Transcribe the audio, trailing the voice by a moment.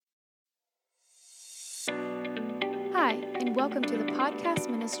Hi, and welcome to the podcast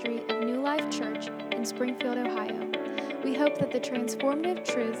ministry of New Life Church in Springfield, Ohio. We hope that the transformative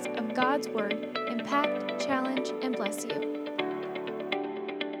truths of God's Word impact, challenge, and bless you.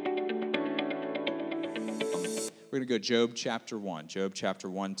 We're going to go Job chapter 1. Job chapter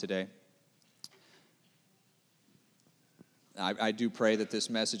 1 today. I do pray that this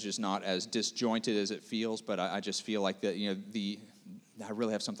message is not as disjointed as it feels, but I just feel like that I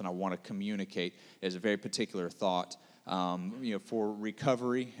really have something I want to communicate as a very particular thought, for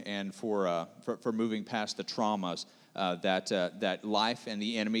recovery and for moving past the traumas that life and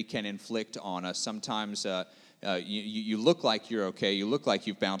the enemy can inflict on us. Sometimes you look like you're okay, you look like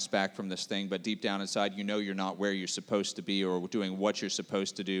you've bounced back from this thing, but deep down inside you know you're not where you're supposed to be or doing what you're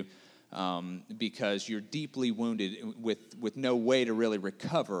supposed to do. Because you're deeply wounded with no way to really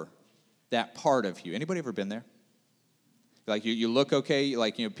recover that part of you. Anybody ever been there? Like you look okay,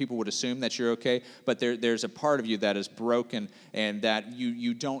 like people would assume that you're okay, but there's a part of you that is broken and that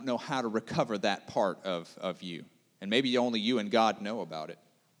you don't know how to recover that part of you. And maybe only you and God know about it.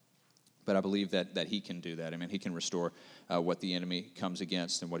 But I believe that He can do that. I mean, He can restore what the enemy comes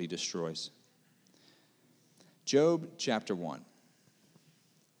against and what he destroys. Job chapter 1.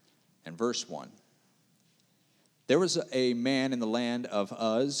 And verse 1, there was a man in the land of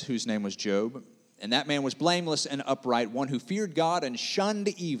Uz whose name was Job, and that man was blameless and upright, one who feared God and shunned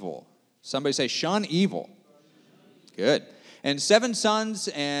evil. Somebody say, shun evil. Good. And 7 sons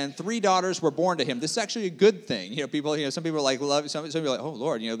and 3 daughters were born to him. This is actually a good thing. Some people like love. Some people are like, oh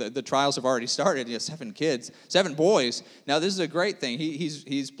Lord, the trials have already started. 7 kids, 7 boys. Now this is a great thing.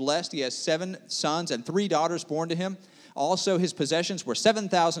 He's blessed. He has 7 sons and 3 daughters born to him. Also, his possessions were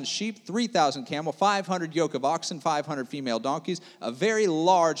 7,000 sheep, 3,000 camel, 500 yoke of oxen, 500 female donkeys, a very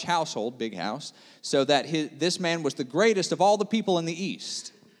large household, big house, so that this man was the greatest of all the people in the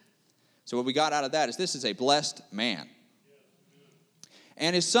East. So what we got out of that is this is a blessed man.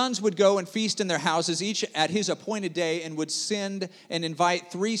 And his sons would go and feast in their houses, each at his appointed day, and would send and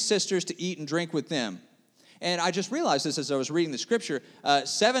invite 3 sisters to eat and drink with them. And I just realized this as I was reading the scripture.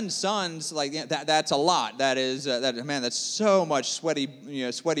 7 sons, that's a lot. That's so much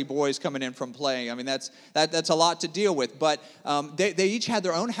sweaty boys coming in from playing. I mean, that's a lot to deal with. But they each had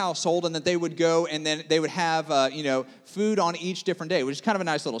their own household, and that they would go and then they would have food on each different day, which is kind of a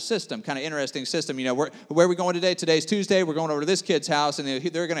nice little system, kind of interesting system. Where are we going today? Today's Tuesday. We're going over to this kid's house, and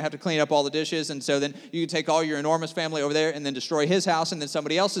they're going to have to clean up all the dishes. And so then you can take all your enormous family over there and then destroy his house, and then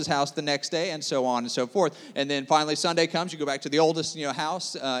somebody else's house the next day, and so on and so forth. And then finally Sunday comes, you go back to the oldest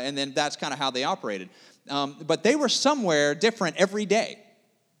house, and then that's kind of how they operated. But they were somewhere different every day.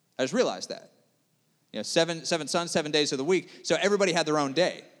 I just realized that. 7 sons, 7 days of the week. So everybody had their own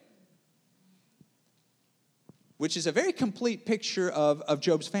day. Which is a very complete picture of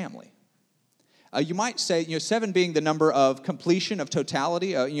Job's family. You might say, 7 being the number of completion, of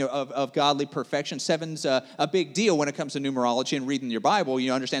totality, of godly perfection. 7's a big deal when it comes to numerology and reading your Bible.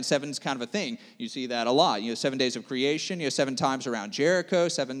 You understand 7's kind of a thing. You see that a lot. 7 days of creation. 7 times around Jericho.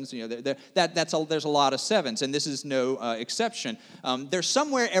 7's. There's a lot of 7's, and this is no exception. They're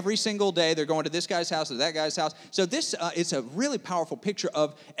somewhere every single day. They're going to this guy's house or that guy's house. So this is a really powerful picture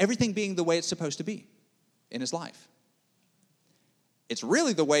of everything being the way it's supposed to be in his life. It's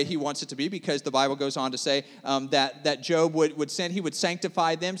really the way he wants it to be, because the Bible goes on to say that Job would send, he would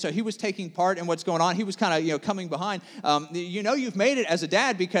sanctify them. So he was taking part in what's going on. He was kind of coming behind. You've made it as a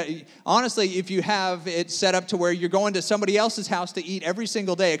dad, because honestly, if you have it set up to where you're going to somebody else's house to eat every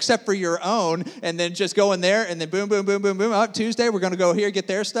single day except for your own, and then just go in there and then boom, boom, boom, boom, boom. Tuesday we're going to go here, get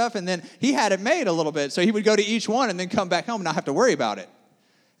their stuff, and then he had it made a little bit. So he would go to each one and then come back home and not have to worry about it.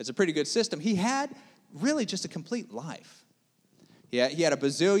 It's a pretty good system. He had really just a complete life. Yeah, he had a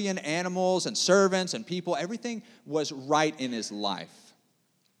bazillion animals and servants and people. Everything was right in his life.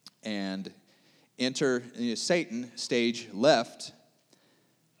 And enter Satan, stage left.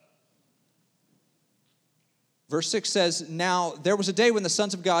 Verse 6 says, now there was a day when the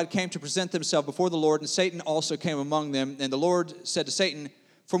sons of God came to present themselves before the Lord, and Satan also came among them. And the Lord said to Satan,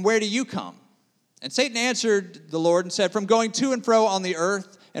 from where do you come? And Satan answered the Lord and said, from going to and fro on the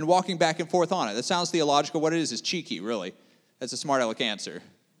earth and walking back and forth on it. That sounds theological. What it is cheeky, really. That's a smart aleck answer.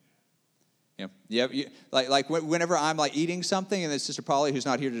 Whenever I'm eating something, and then Sister Polly, who's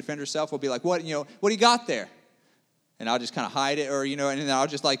not here to defend herself, will be like, what do you got there? And I'll just kind of hide it, or and then I'll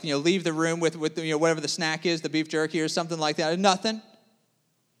just leave the room with whatever the snack is, the beef jerky or something like that. Nothing.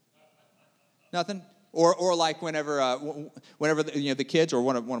 Or whenever the kids or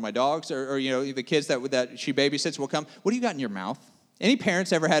one of my dogs or the kids that she babysits will come. What do you got in your mouth? Any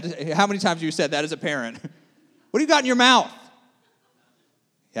parents ever had? How many times have you said that as a parent? What do you got in your mouth?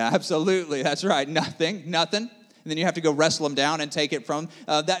 Yeah, absolutely. That's right. Nothing. And then you have to go wrestle him down and take it from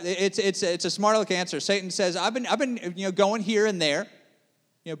that. It's a smart aleck answer. Satan says, I've been going here and there,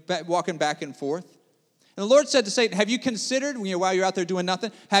 walking back and forth. And the Lord said to Satan, have you considered, while you're out there doing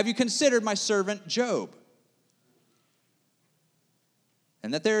nothing, have you considered my servant Job?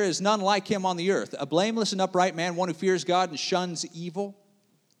 And that there is none like him on the earth, a blameless and upright man, one who fears God and shuns evil.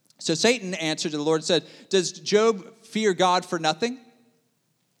 So Satan answered to the Lord and said, does Job fear God for nothing?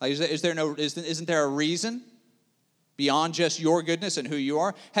 Like, isn't there a reason beyond just your goodness and who you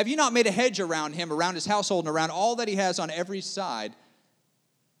are? Have you not made a hedge around him, around his household, and around all that he has on every side?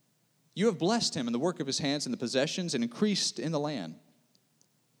 You have blessed him in the work of his hands and the possessions and increased in the land.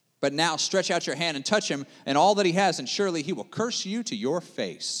 But now stretch out your hand and touch him and all that he has, and surely he will curse you to your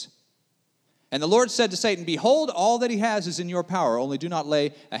face. And the Lord said to Satan, behold, all that he has is in your power, only do not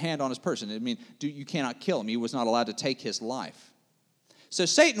lay a hand on his person. I mean, you cannot kill him. He was not allowed to take his life. So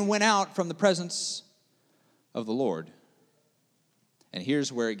Satan went out from the presence of the Lord. And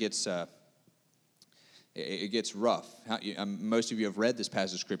here's where it gets rough. Most of you have read this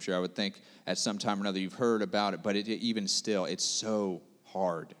passage of Scripture, I would think, at some time or another. You've heard about it, but even still, it's so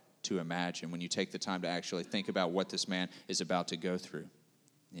hard to imagine when you take the time to actually think about what this man is about to go through.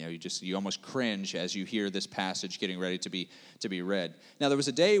 You almost cringe as you hear this passage getting ready to be read. Now, there was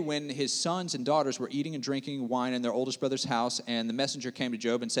a day when his sons and daughters were eating and drinking wine in their oldest brother's house, and the messenger came to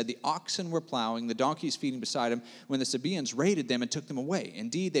Job and said, the oxen were plowing, the donkeys feeding beside him, when the Sabaeans raided them and took them away.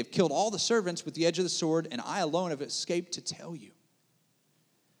 Indeed, they've killed all the servants with the edge of the sword, and I alone have escaped to tell you.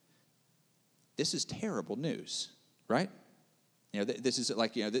 This is terrible news, right? This is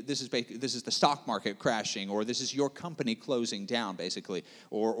the stock market crashing, or this is your company closing down, basically,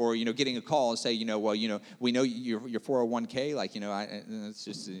 or getting a call and say, we know your 401k,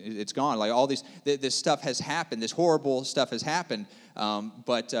 it's gone. Like all this stuff has happened. This horrible stuff has happened.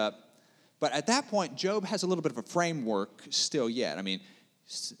 But at that point, Job has a little bit of a framework still yet. I mean,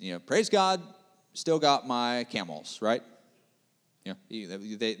 praise God, still got my camels, right?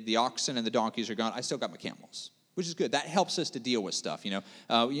 The oxen and the donkeys are gone. I still got my camels. Which is good. That helps us to deal with stuff, You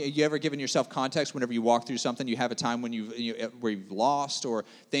ever given yourself context whenever you walk through something, you have a time when where you've lost or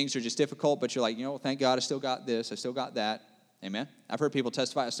things are just difficult, but you're like, thank God I still got this, I still got that. Amen? I've heard people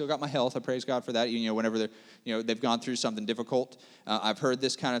testify, I still got my health, I praise God for that. Whenever they've gone through something difficult. I've heard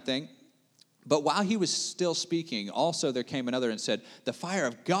this kind of thing. But while he was still speaking, also there came another and said, the fire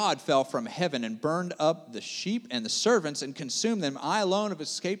of God fell from heaven and burned up the sheep and the servants and consumed them. I alone have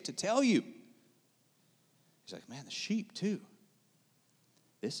escaped to tell you. He's like, man, the sheep too.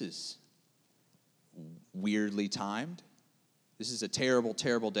 This is weirdly timed. This is a terrible,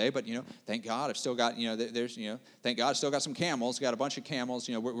 terrible day. But, thank God I've still got, thank God I've still got some camels. Got a bunch of camels.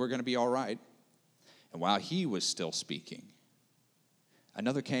 We're going to be all right. And while he was still speaking,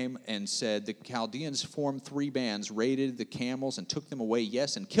 another came and said, the Chaldeans formed 3 bands, raided the camels and took them away,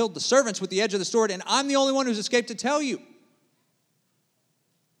 yes, and killed the servants with the edge of the sword. And I'm the only one who's escaped to tell you.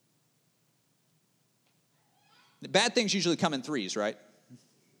 Bad things usually come in threes, right?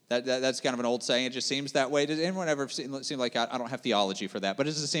 That's kind of an old saying. It just seems that way. Does anyone ever seem like, I don't have theology for that, but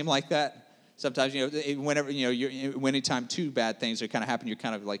does it seem like that? Sometimes, whenever, anytime 2 bad things are kind of happen, you're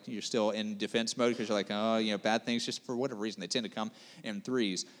kind of like, you're still in defense mode because you're like, bad things, just for whatever reason, they tend to come in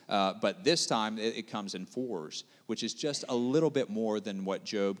 3s. But this time, it comes in 4s, which is just a little bit more than what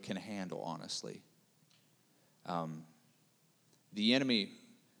Job can handle, honestly. The enemy,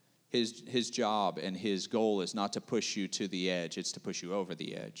 his job and his goal is not to push you to the edge, it's to push you over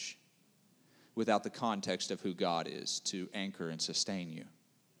the edge without the context of who God is to anchor and sustain you.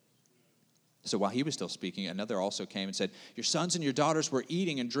 So while he was still speaking, another also came and said, your sons and your daughters were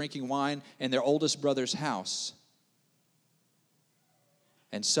eating and drinking wine in their oldest brother's house.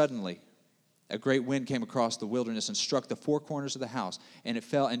 And suddenly, a great wind came across the wilderness and struck the 4 corners of the house, and it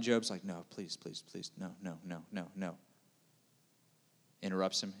fell, and Job's like, no, please, no.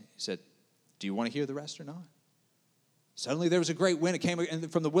 Interrupts him. He said, do you want to hear the rest or not? Suddenly there was a great wind. It came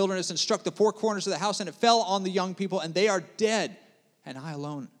from the wilderness and struck the 4 corners of the house, and it fell on the young people, and they are dead. And I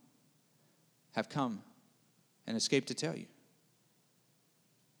alone have come and escaped to tell you.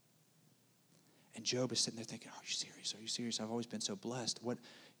 And Job is sitting there thinking, are you serious? Are you serious? I've always been so blessed. What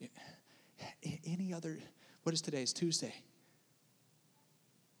is today? It's Tuesday.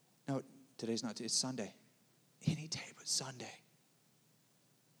 No, today's not. It's Sunday. Any day but Sunday.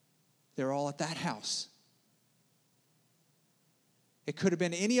 They're all at that house. It could have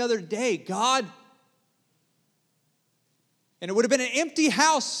been any other day, God. And it would have been an empty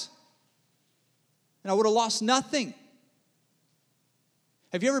house. And I would have lost nothing.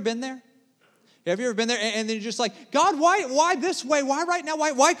 Have you ever been there? Have you ever been there? And then you're just like, God, why this way? Why right now?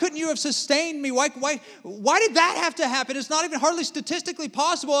 Why couldn't you have sustained me? Why did that have to happen? It's not even hardly statistically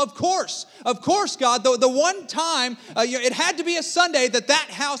possible. Of course, God. The one time, it had to be a Sunday that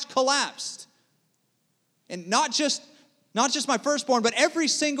house collapsed. And not just my firstborn, but every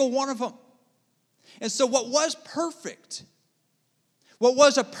single one of them. And so what was perfect? What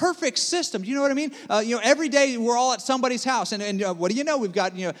was a perfect system? Do you know what I mean? Every day we're all at somebody's house. And what do you know? We've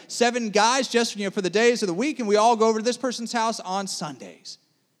got, 7 guys just, for the days of the week. And we all go over to this person's house on Sundays.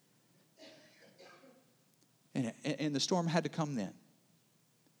 And the storm had to come then.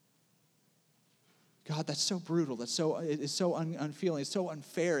 God, that's so brutal. It's so unfeeling. It's so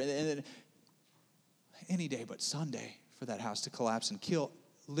unfair. And any day but Sunday for that house to collapse and kill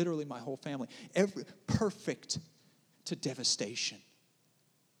literally my whole family. Perfect to devastation.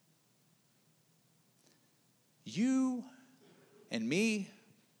 You and me,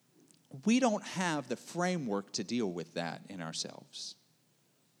 we don't have the framework to deal with that in ourselves.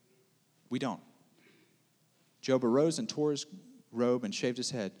 We don't. Job arose and tore his robe and shaved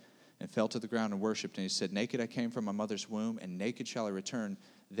his head and fell to the ground and worshipped. And he said, naked I came from my mother's womb, and naked shall I return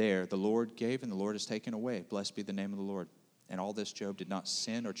there. The Lord gave, and the Lord has taken away. Blessed be the name of the Lord. And all this, Job did not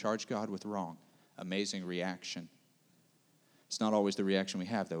sin or charge God with wrong. Amazing reaction. It's not always the reaction we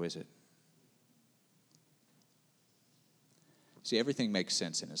have, though, is it? See, everything makes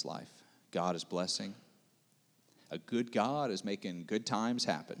sense in his life. God is blessing. A good God is making good times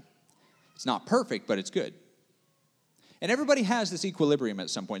happen. It's not perfect, but it's good. And everybody has this equilibrium at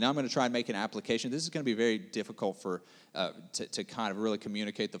some point. Now I'm going to try and make an application. This is going to be very difficult to kind of really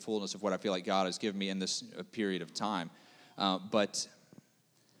communicate the fullness of what I feel like God has given me in this period of time. But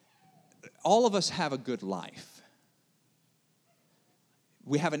all of us have a good life.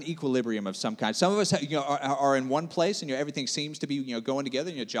 We have an equilibrium of some kind. Some of us are in one place, and everything seems to be going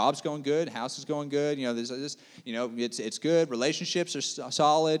together. Job's going good, house is going good. There's this, it's good. Relationships are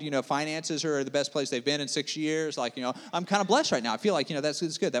solid. Finances are the best place they've been in 6 years. I'm kind of blessed right now. I feel like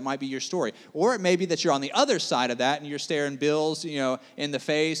that's good. That might be your story, or it may be that you're on the other side of that, and you're staring bills in the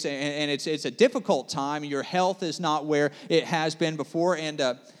face, and it's a difficult time. Your health is not where it has been before,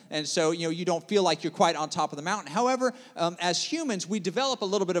 and so, you don't feel like you're quite on top of the mountain. However, as humans, we develop a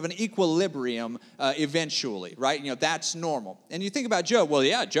little bit of an equilibrium eventually, right? That's normal. And you think about Job. Well,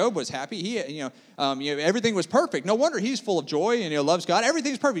 yeah, Job was happy. He, everything was perfect. No wonder he's full of joy and loves God.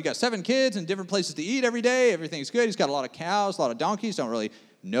 Everything's perfect. He's got 7 kids and different places to eat every day. Everything's good. He's got a lot of cows, a lot of donkeys. Don't really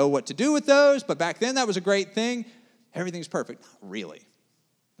know what to do with those. But back then, that was a great thing. Everything's perfect. Not really.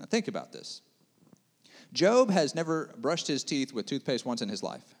 Now, think about this. Job has never brushed his teeth with toothpaste once in his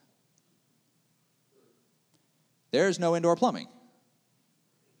life. There's no indoor plumbing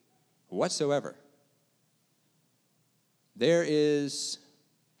whatsoever. There is,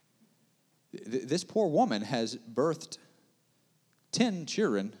 this poor woman has birthed 10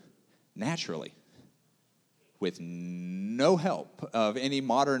 children naturally with no help of any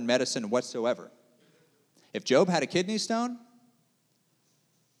modern medicine whatsoever. If Job had a kidney stone,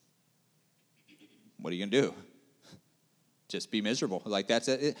 what are you going to do? Just be miserable. That's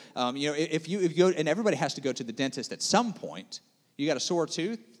it. If you go, and everybody has to go to the dentist at some point. You got a sore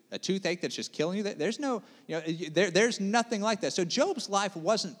tooth, a toothache that's just killing you. There's no, there's nothing like that. So Job's life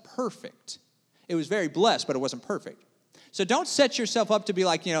wasn't perfect. It was very blessed, but it wasn't perfect. So don't set yourself up to be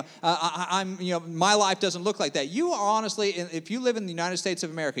like, my life doesn't look like that. You are honestly, if you live in the United States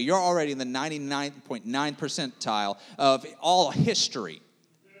of America, you're already in the 99.9 percentile of all history.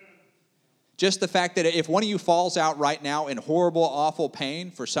 Just the fact that if one of you falls out right now in horrible, awful pain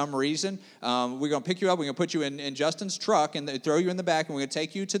for some reason, we're going to pick you up, we're going to put you in Justin's truck and throw you in the back, and we're going to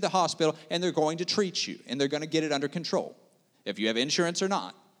take you to the hospital, and they're going to treat you, and they're going to get it under control, if you have insurance or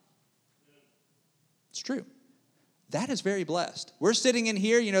not. It's true. That is very blessed. We're sitting in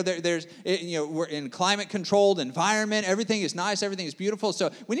here, we're in climate-controlled environment. Everything is nice. Everything is beautiful. So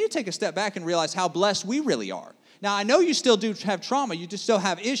we need to take a step back and realize how blessed we really are. Now, I know you still do have trauma. You just still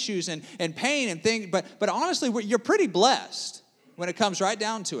have issues and pain and things. But honestly, you're pretty blessed when it comes right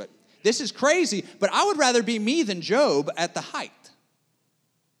down to it. This is crazy, but I would rather be me than Job at the height.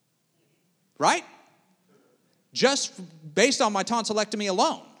 Right? Just based on my tonsillectomy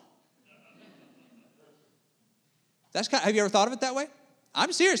alone. Have you ever thought of it that way?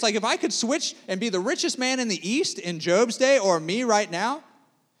 I'm serious. If I could switch and be the richest man in the East in Job's day, or me right now,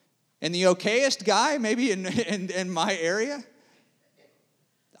 and the okayest guy maybe in my area,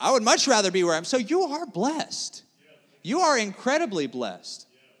 I would much rather be where I'm. So you are blessed. You are incredibly blessed.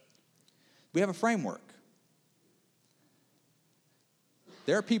 We have a framework.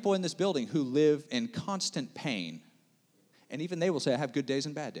 There are people in this building who live in constant pain, and even they will say, I have good days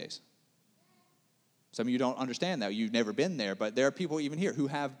and bad days. Some of you don't understand that. You've never been there, but there are people even here who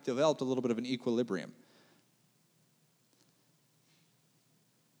have developed a little bit of an equilibrium.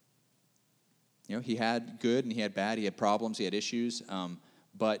 You know, he had good and he had bad. He had problems, he had issues,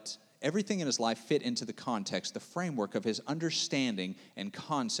 but everything in his life fit into the context, the framework of his understanding and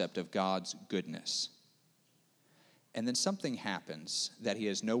concept of God's goodness. And then something happens that he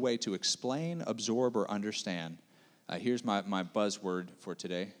has no way to explain, absorb, or understand. Here's my buzzword for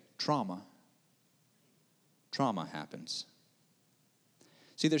today: trauma. Trauma happens.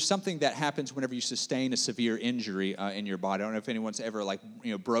 See, there's something that happens whenever you sustain a severe injury in your body. I don't know if anyone's ever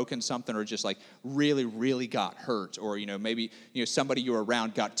broken something or just really, really got hurt, or maybe somebody you were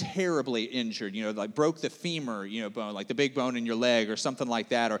around got terribly injured. Like broke the femur, bone, like the big bone in your leg, or something like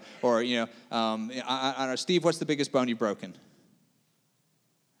that. Or I don't know, Steve, what's the biggest bone you've broken?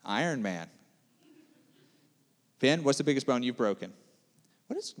 Iron Man. Ben, what's the biggest bone you've broken?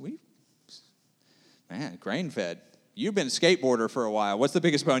 Man, grain fed. You've been a skateboarder for a while. What's the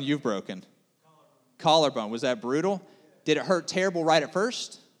biggest bone you've broken? Collarbone. Was that brutal? Did it hurt terrible right at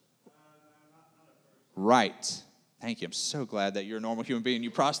first? Right. Thank you. I'm so glad that you're a normal human being.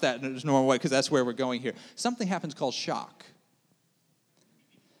 You process that in a normal way, because that's where we're going here. Something happens called shock.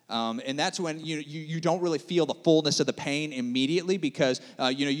 And that's when you don't really feel the fullness of the pain immediately, because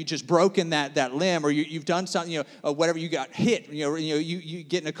you just broken that limb, or you've done something, whatever, you got hit, you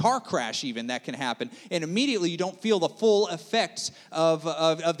get in a car crash even, that can happen, and immediately you don't feel the full effects of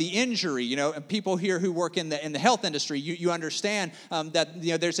the injury. And people here who work in the health industry, you understand that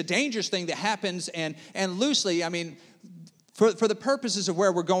there's a dangerous thing that happens, and loosely, I mean, For the purposes of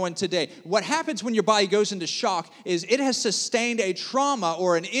where we're going today, what happens when your body goes into shock is it has sustained a trauma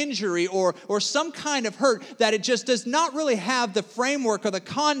or an injury or some kind of hurt that it just does not really have the framework or the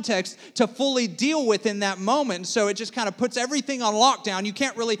context to fully deal with in that moment. So it just kind of puts everything on lockdown. You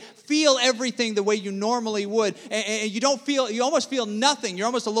can't really feel everything the way you normally would. And you almost feel nothing. You're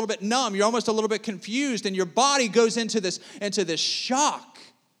almost a little bit numb. You're almost a little bit confused. And your body goes into this shock,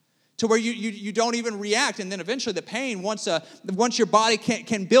 to where you don't even react. And then eventually the pain, once your body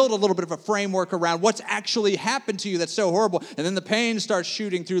can build a little bit of a framework around what's actually happened to you that's so horrible, and then the pain starts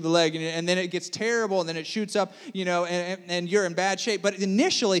shooting through the leg, and then it gets terrible, and then it shoots up, and you're in bad shape. But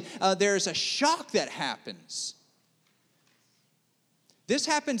initially, there's a shock that happens. This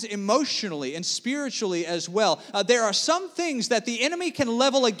happens emotionally and spiritually as well. There are some things that the enemy can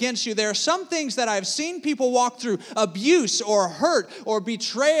level against you. There are some things that I've seen people walk through: abuse or hurt or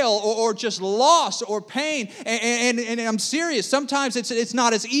betrayal or just loss or pain. And I'm serious. Sometimes it's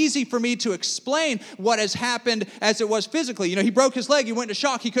not as easy for me to explain what has happened as it was physically. He broke his leg. He went into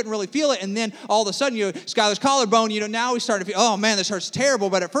shock. He couldn't really feel it. And then all of a sudden, Skylar's collarbone, now he started to feel, oh man, this hurts terrible.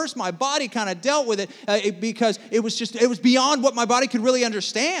 But at first, my body kind of dealt with it because it was beyond what my body could really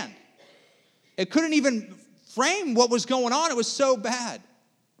understand. It couldn't even frame what was going on. It was so bad.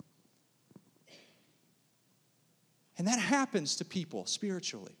 And that happens to people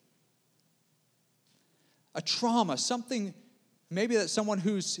spiritually. A trauma, something maybe that someone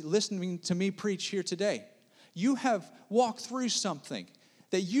who's listening to me preach here today, you have walked through something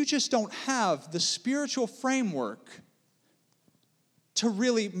that you just don't have the spiritual framework to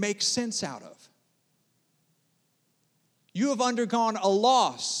really make sense out of. You have undergone a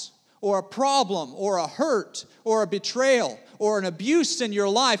loss or a problem or a hurt or a betrayal or an abuse in your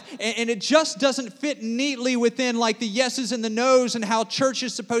life, and it just doesn't fit neatly within like the yeses and the nos, and how church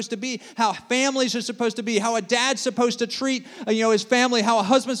is supposed to be, how families are supposed to be, how a dad's supposed to treat his family, how a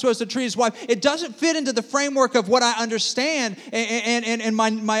husband's supposed to treat his wife. It doesn't fit into the framework of what I understand and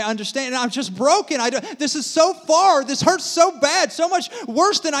my understanding. I'm just broken. This is so far. This hurts so bad, so much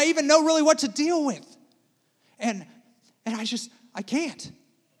worse than I even know really what to deal with. And I can't.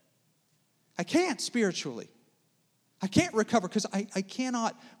 I can't spiritually. I can't recover because I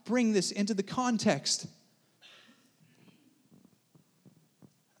cannot bring this into the context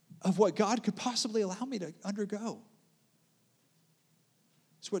of what God could possibly allow me to undergo.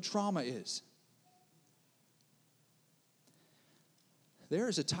 It's what trauma is. There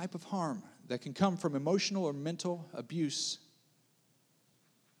is a type of harm that can come from emotional or mental abuse,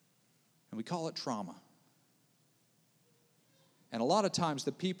 and we call it trauma. And a lot of times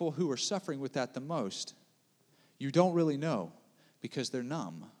the people who are suffering with that the most, you don't really know because they're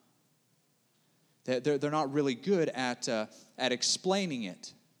numb. They're not really good at explaining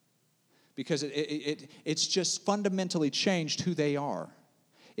it, because it's just fundamentally changed who they are.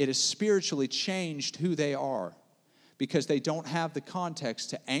 It has spiritually changed who they are because they don't have the context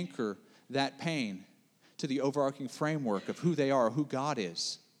to anchor that pain to the overarching framework of who they are, who God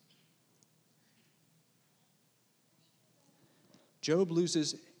is. Job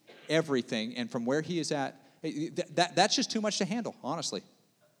loses everything, and from where he is at, that's just too much to handle, honestly.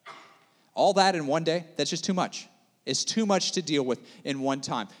 All that in one day, that's just too much. It's too much to deal with in one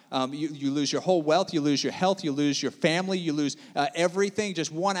time. You lose your whole wealth, you lose your health, you lose your family, you lose everything,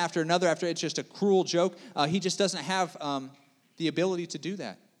 just one after another. After it's just a cruel joke. He just doesn't have the ability to do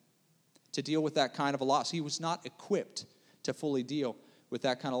that, to deal with that kind of a loss. He was not equipped to fully deal with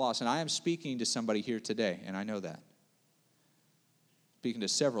that kind of loss. And I am speaking to somebody here today, and I know that. Speaking to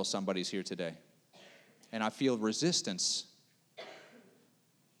several somebodies here today. And I feel resistance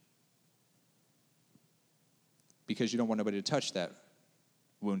because you don't want nobody to touch that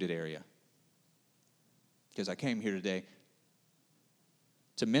wounded area. Because I came here today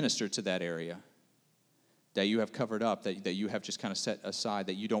to minister to that area that you have covered up, that you have just kind of set aside,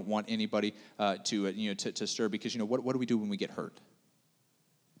 that you don't want anybody to stir. Because, what do we do when we get hurt?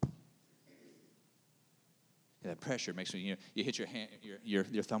 That pressure makes me, you hit your hand,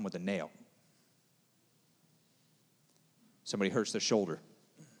 your thumb with a nail. Somebody hurts their shoulder.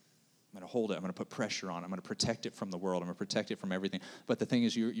 I'm going to hold it. I'm going to put pressure on it. I'm going to protect it from the world. I'm going to protect it from everything. But the thing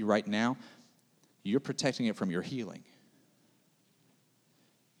is, you right now, you're protecting it from your healing.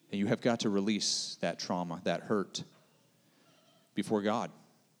 And you have got to release that trauma, that hurt, before God.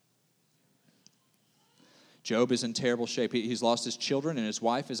 Job is in terrible shape. He's lost his children, and his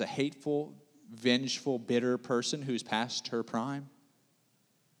wife is a hateful, vengeful, bitter person who's past her prime.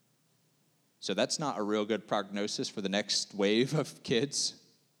 So that's not a real good prognosis for the next wave of kids.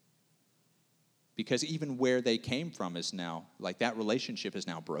 Because even where they came from is now, like that relationship is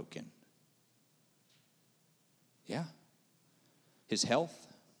now broken. Yeah. His health,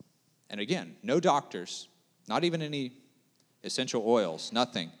 and again, no doctors, not even any essential oils,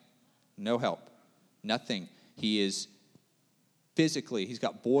 nothing, no help, nothing. He is physically, he's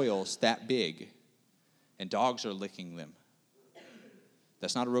got boils that big, and dogs are licking them.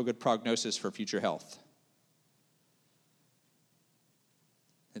 That's not a real good prognosis for future health.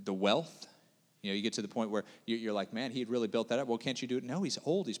 The wealth, you get to the point where you're like, man, he had really built that up. Well, can't you do it? No, he's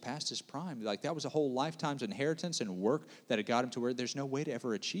old. He's past his prime. Like, that was a whole lifetime's inheritance and work that had got him to where there's no way to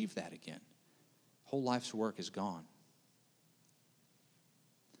ever achieve that again. Whole life's work is gone.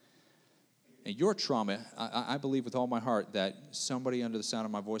 And your trauma, I believe with all my heart that somebody under the sound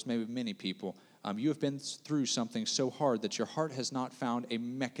of my voice, maybe many people, you have been through something so hard that your heart has not found a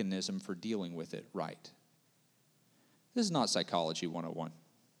mechanism for dealing with it right. This is not Psychology 101.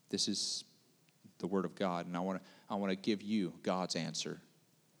 This is the Word of God, and I want to give you God's answer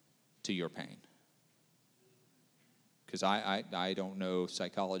to your pain. Because I don't know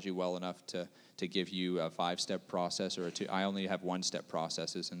psychology well enough to give you a 5-step process or a 2. I only have 1-step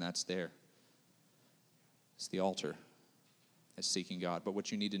processes, and that's there. It's the altar. It's seeking God. But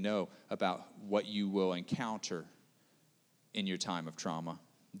what you need to know about what you will encounter in your time of trauma,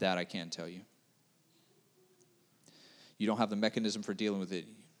 that I can't tell you. You don't have the mechanism for dealing with it,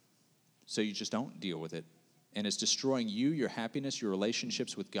 so you just don't deal with it. And it's destroying you, your happiness, your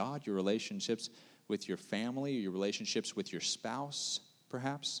relationships with God, your relationships with your family, your relationships with your spouse,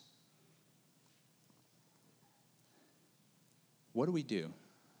 perhaps. What do we do?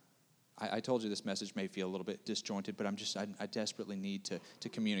 I told you this message may feel a little bit disjointed, but I desperately need to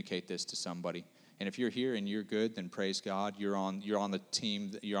communicate this to somebody. And if you're here and you're good, then praise God. You're on the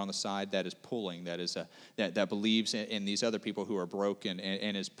team. You're on the side that is pulling, that believes in these other people who are broken,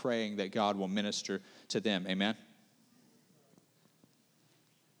 and is praying that God will minister to them. Amen.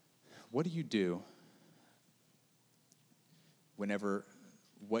 What do you do whenever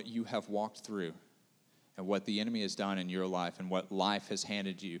what you have walked through and what the enemy has done in your life and what life has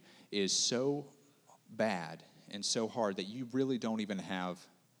handed you is so bad and so hard that you really don't even have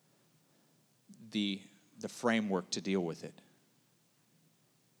the framework to deal with it?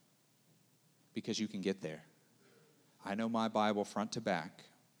 Because you can get there. I know my Bible front to back,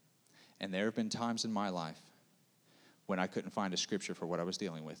 and there have been times in my life when I couldn't find a scripture for what I was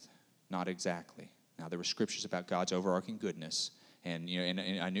dealing with. Not exactly. Now, there were scriptures about God's overarching goodness, and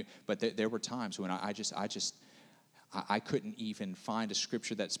I knew, but there were times when I couldn't even find a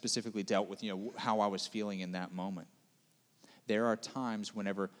scripture that specifically dealt with how I was feeling in that moment. There are times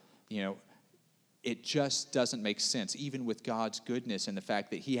whenever it just doesn't make sense, even with God's goodness and the fact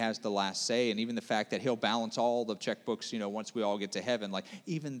that He has the last say, and even the fact that He'll balance all the checkbooks, once we all get to heaven. Like,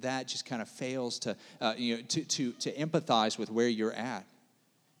 even that just kind of fails to empathize with where you're at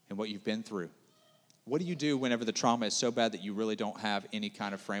and what you've been through. What do you do whenever the trauma is so bad that you really don't have any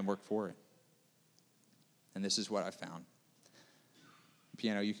kind of framework for it? And this is what I found.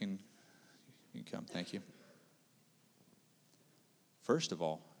 Piano, you can come. Thank you. First of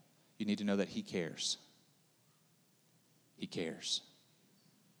all, you need to know that He cares. He cares.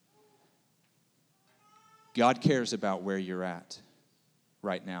 God cares about where you're at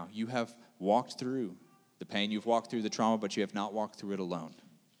right now. You have walked through the pain, you've walked through the trauma, but you have not walked through it alone.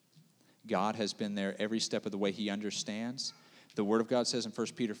 God has been there every step of the way. He understands. The Word of God says in 1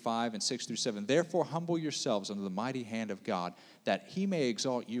 Peter 5 and 6 through 7, therefore humble yourselves under the mighty hand of God, that he may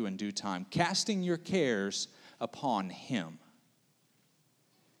exalt you in due time, casting your cares upon him,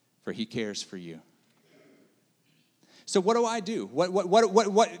 for he cares for you. So what do I do? What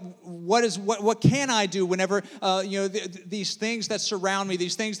can I do whenever these things that surround me,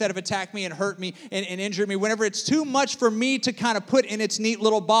 these things that have attacked me and hurt me and injured me, whenever it's too much for me to kind of put in its neat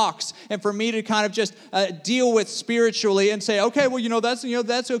little box and for me to kind of just deal with spiritually and say, okay, well,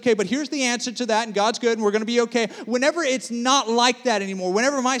 that's okay, but here's the answer to that, and God's good, and we're going to be okay. Whenever it's not like that anymore,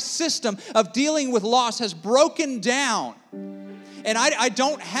 whenever my system of dealing with loss has broken down, and I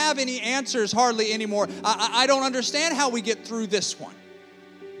don't have any answers hardly anymore. I don't understand how we get through this one.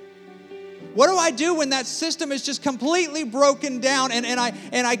 What do I do when that system is just completely broken down and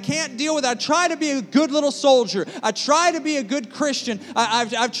I can't deal with it? I try to be a good little soldier. I try to be a good Christian.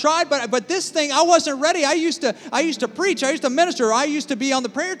 I've tried, but this thing, I wasn't ready. I used to preach. I used to minister. I used to be on the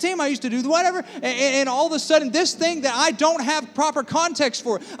prayer team. I used to do whatever. And all of a sudden, this thing that I don't have proper context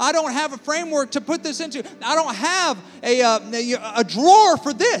for, I don't have a framework to put this into. I don't have a drawer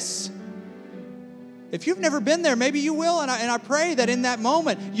for this. If you've never been there, maybe you will, and I pray that in that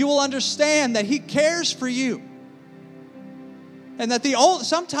moment you will understand that he cares for you. And that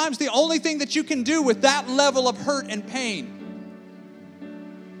sometimes the only thing that you can do with that level of hurt and pain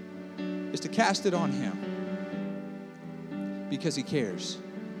is to cast it on him, because he cares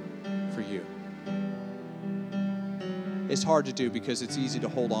for you. It's hard to do because it's easy to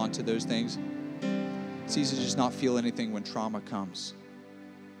hold on to those things. It's easy to just not feel anything when trauma comes.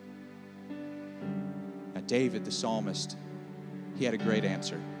 David, the psalmist, he had a great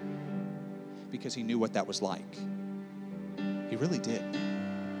answer because he knew what that was like. He really did.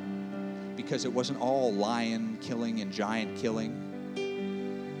 Because it wasn't all lion killing and giant killing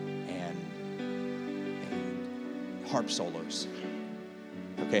and harp solos.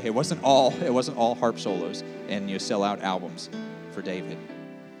 Okay, it wasn't all harp solos and sellout albums for David.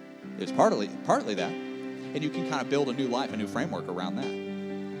 It was partly that. And you can kind of build a new life, a new framework around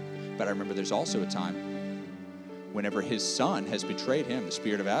that. But I remember there's also a time whenever his son has betrayed him, the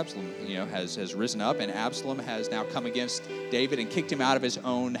spirit of Absalom, has risen up, and Absalom has now come against David and kicked him out of his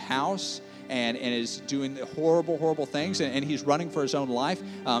own house and is doing horrible, horrible things, and he's running for his own life.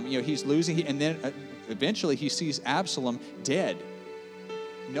 He's losing, and then eventually he sees Absalom dead,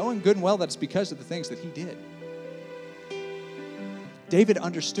 knowing good and well that it's because of the things that he did. David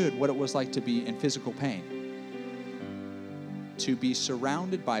understood what it was like to be in physical pain, to be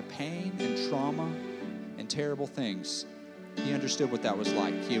surrounded by pain and trauma and terrible things. He understood what that was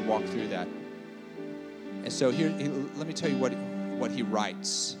like. He had walked through that. And so here, let me tell you what he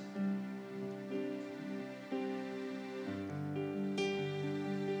writes.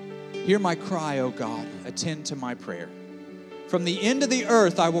 Hear my cry, O God, attend to my prayer. From the end of the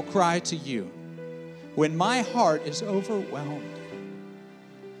earth I will cry to you. When my heart is overwhelmed,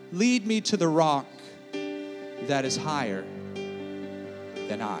 lead me to the rock that is higher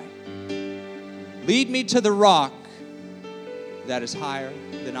than I. Lead me to the rock that is higher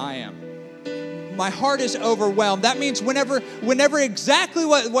than I am. My heart is overwhelmed. That means whenever exactly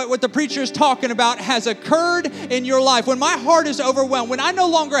what the preacher is talking about has occurred in your life, when my heart is overwhelmed, when I no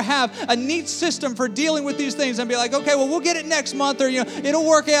longer have a neat system for dealing with these things and be like, okay, well, we'll get it next month, or, it'll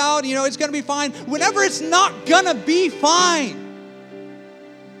work out, it's going to be fine. Whenever it's not going to be fine.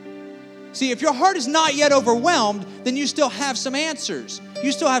 See, if your heart is not yet overwhelmed, then you still have some answers.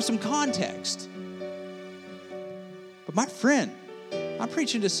 You still have some context. But my friend, I'm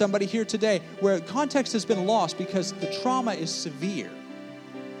preaching to somebody here today where context has been lost because the trauma is severe.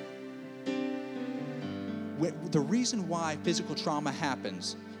 The reason why physical trauma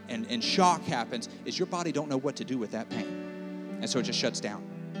happens and shock happens is your body don't know what to do with that pain. And so it just shuts down.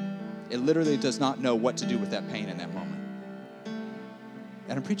 It literally does not know what to do with that pain in that moment.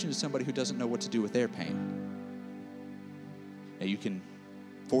 And I'm preaching to somebody who doesn't know what to do with their pain. Now you can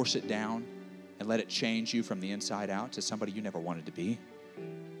force it down and let it change you from the inside out to somebody you never wanted to be.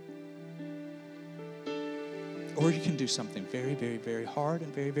 Or you can do something very, very, very hard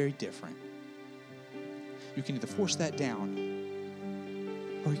and very, very different. You can either force that down,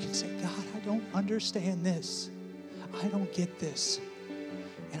 or you can say, God, I don't understand this. I don't get this.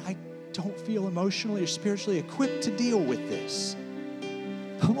 And I don't feel emotionally or spiritually equipped to deal with this.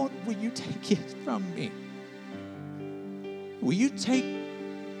 But will you take it from me? Will you take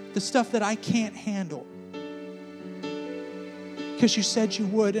the stuff that I can't handle? because you said you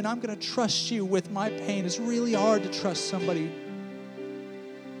would, and I'm going to trust you with my pain. It's really hard to trust somebody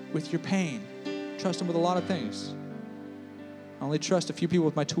with your pain. Trust them with a lot of things. I only trust a few people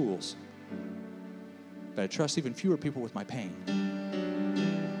with my tools, but I trust even fewer people with my pain.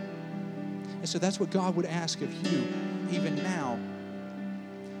 And so that's what God would ask of you even now.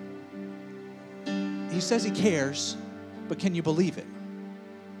 He says he cares, but can you believe it?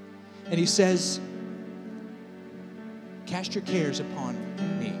 And he says, cast your cares upon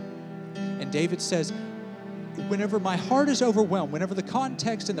me. And David says, whenever my heart is overwhelmed, whenever the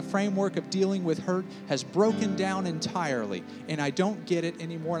context and the framework of dealing with hurt has broken down entirely, and I don't get it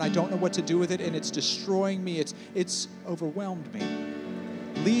anymore, and I don't know what to do with it, and it's destroying me, it's overwhelmed me,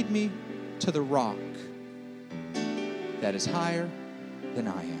 lead me to the rock that is higher than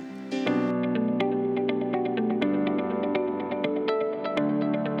I am.